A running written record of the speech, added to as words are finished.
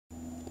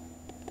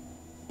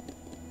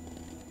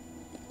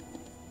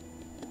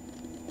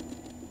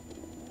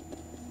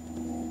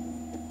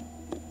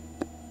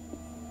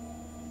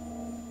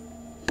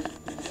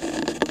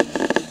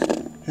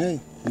Hey,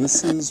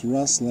 this is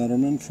Russ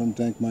Letterman from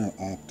Denkmeier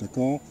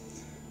Optical.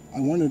 I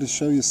wanted to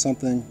show you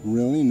something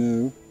really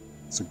new.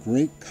 It's a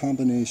great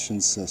combination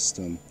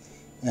system,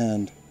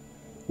 and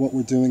what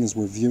we're doing is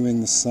we're viewing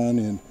the sun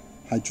in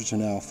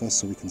hydrogen alpha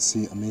so we can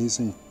see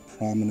amazing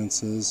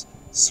prominences,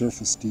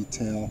 surface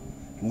detail,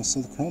 and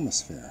also the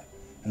chromosphere.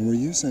 And we're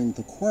using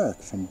the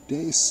Quark from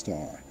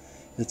Daystar.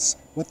 It's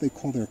what they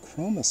call their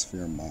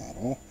chromosphere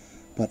model,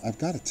 but I've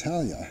got to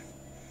tell you,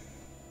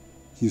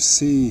 you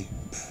see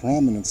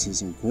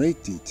prominences in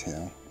great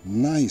detail,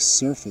 nice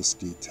surface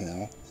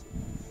detail,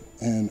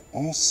 and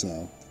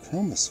also the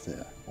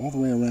chromosphere all the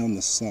way around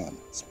the sun.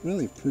 It's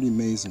really a pretty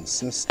amazing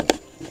system.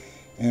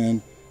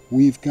 And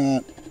we've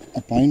got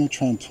a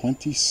Binotron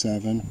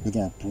 27 with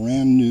our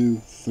brand new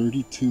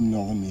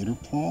 32mm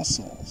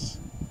Plossls.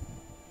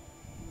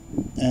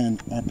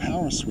 And our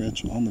power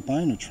switch on the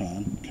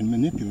Binotron can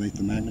manipulate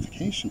the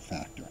magnification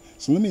factor.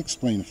 So let me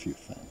explain a few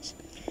things.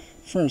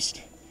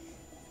 First,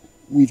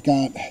 we've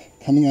got,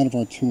 coming out of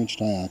our 2-inch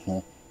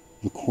diagonal,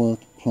 the Quark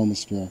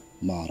Chromosphere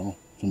model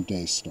from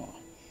Daystar.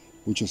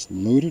 We're just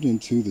loaded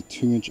into the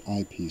 2-inch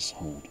eyepiece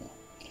holder.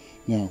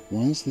 Now,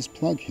 why is this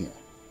plug here?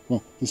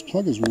 Well, this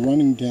plug is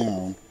running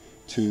down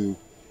to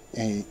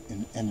an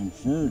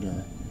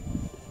inverter,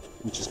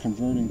 which is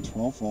converting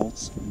 12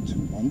 volts into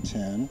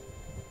 110.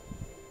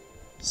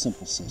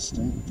 Simple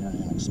system, very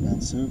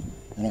inexpensive.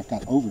 And I've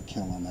got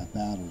overkill on that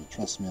battery,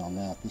 trust me on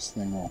that. This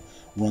thing will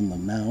run the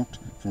mount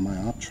for my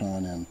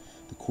Optron and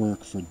the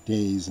Quark for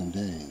days and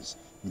days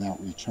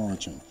without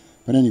recharging.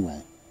 But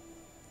anyway,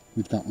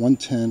 we've got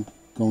 110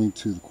 going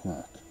to the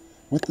Quark.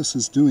 What this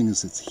is doing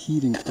is it's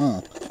heating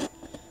up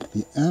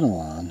the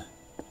etalon,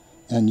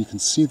 and you can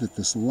see that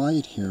this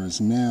light here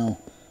is now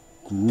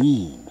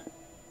green.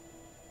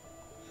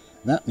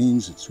 That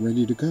means it's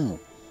ready to go.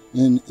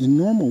 In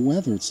normal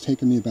weather, it's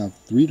taken me about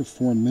 3 to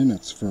 4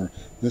 minutes for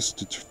this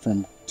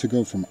to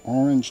go from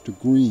orange to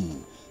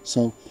green.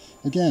 So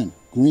again,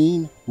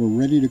 green, we're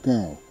ready to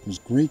go. There's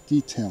great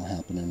detail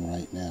happening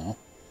right now.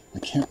 I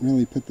can't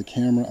really put the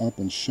camera up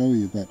and show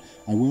you, but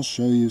I will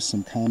show you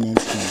some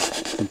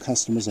comments from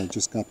customers. I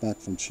just got back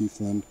from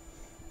Chiefland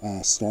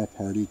Star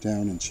Party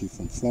down in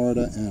Chiefland,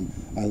 Florida, and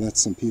I let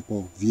some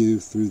people view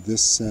through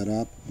this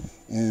setup,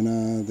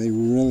 and they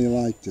really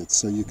liked it.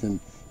 So you can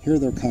hear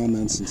their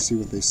comments and see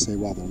what they say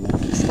while they're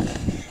looking through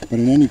it. But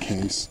in any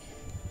case,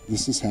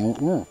 this is how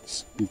it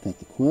works. We've got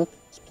the Quark,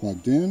 it's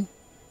plugged in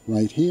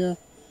right here.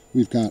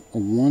 We've got a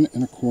 1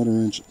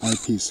 1/4-inch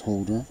eyepiece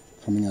holder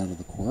coming out of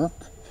the Quark.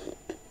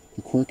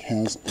 The Quark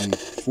has a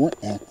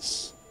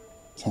 4X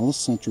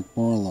telecentric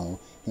Barlow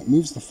that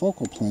moves the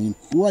focal plane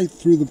right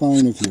through the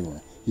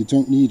Binoviewer. You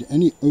don't need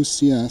any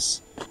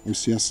OCS.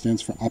 OCS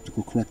stands for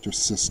Optical Corrector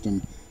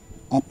System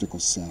Optical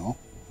Cell.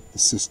 The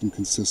system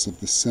consists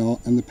of the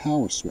cell and the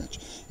power switch.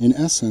 In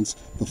essence,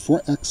 the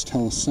 4X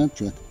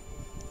telecentric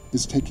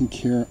is taking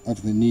care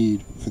of the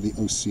need for the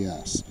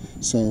OCS.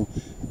 So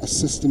a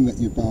system that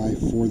you buy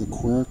for the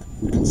Quark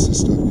would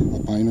consist of a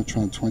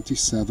Binotron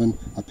 27,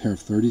 a pair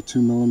of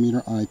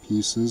 32mm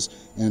eyepieces,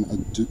 and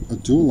a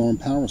dual-arm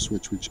power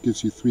switch, which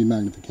gives you 3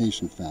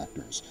 magnification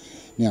factors.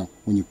 Now,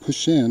 when you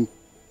push in,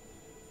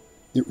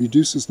 it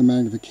reduces the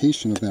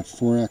magnification of that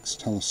 4X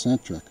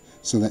telecentric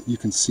so that you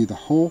can see the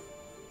whole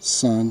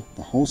sun,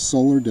 the whole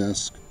solar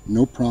disk,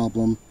 no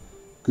problem.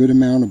 Good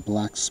amount of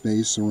black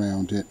space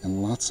around it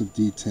and lots of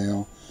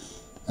detail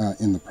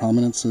in the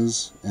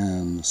prominences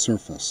and the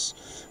surface.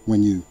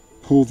 When you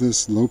pull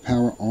this low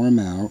power arm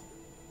out,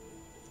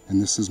 and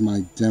this is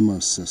my demo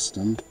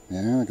system,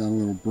 yeah, I got a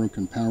little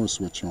broken power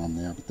switch on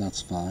there, but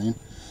that's fine.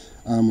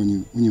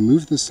 When you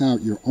move this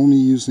out, you're only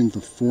using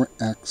the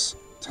 4X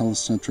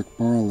telecentric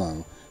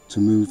Barlow to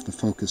move the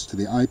focus to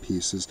the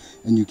eyepieces,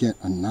 and you get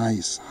a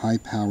nice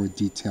high-powered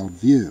detailed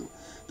view.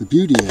 The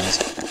beauty is,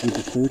 with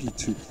the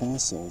 32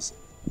 Plossls,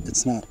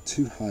 it's not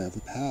too high of a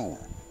power.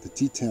 The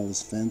detail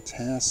is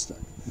fantastic,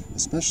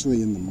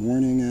 especially in the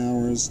morning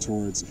hours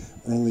towards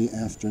early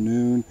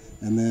afternoon,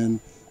 and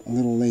then a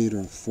little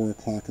later, 4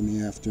 o'clock in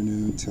the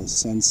afternoon till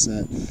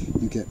sunset.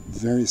 You get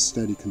very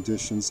steady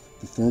conditions.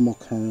 The thermal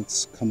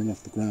currents coming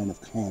off the ground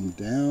have calmed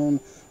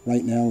down.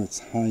 Right now it's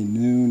high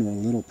noon or a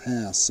little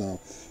past, so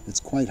it's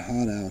quite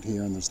hot out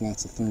here and there's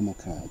lots of thermal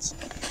currents.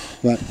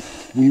 But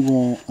we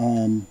will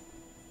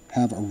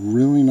have a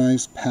really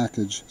nice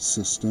package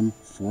system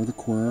for the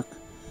Quark,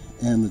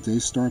 and the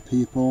Daystar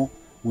people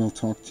will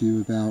talk to you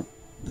about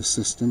the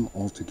system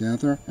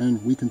altogether,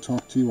 and we can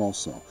talk to you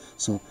also.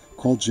 So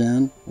call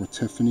Jen or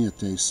Tiffany at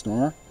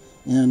Daystar,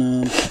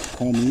 and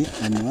call me,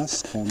 I'm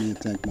Russ, call me at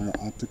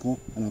Denkmeier Optical,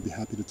 and I'll be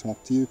happy to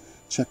talk to you.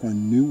 Check our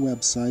new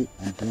website.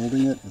 I'm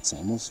building it. It's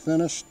almost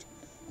finished.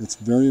 It's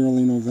very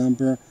early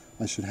November.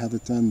 I should have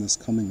it done this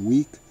coming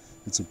week.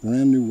 It's a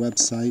brand new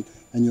website,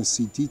 and you'll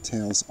see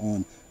details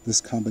on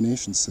this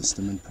combination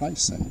system and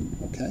pricing.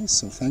 Okay,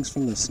 so thanks for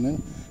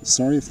listening.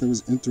 Sorry if there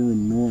was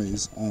interim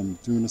noise. I'm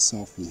doing a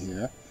selfie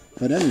here.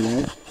 But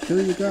anyway,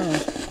 here you go.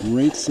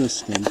 Great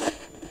system.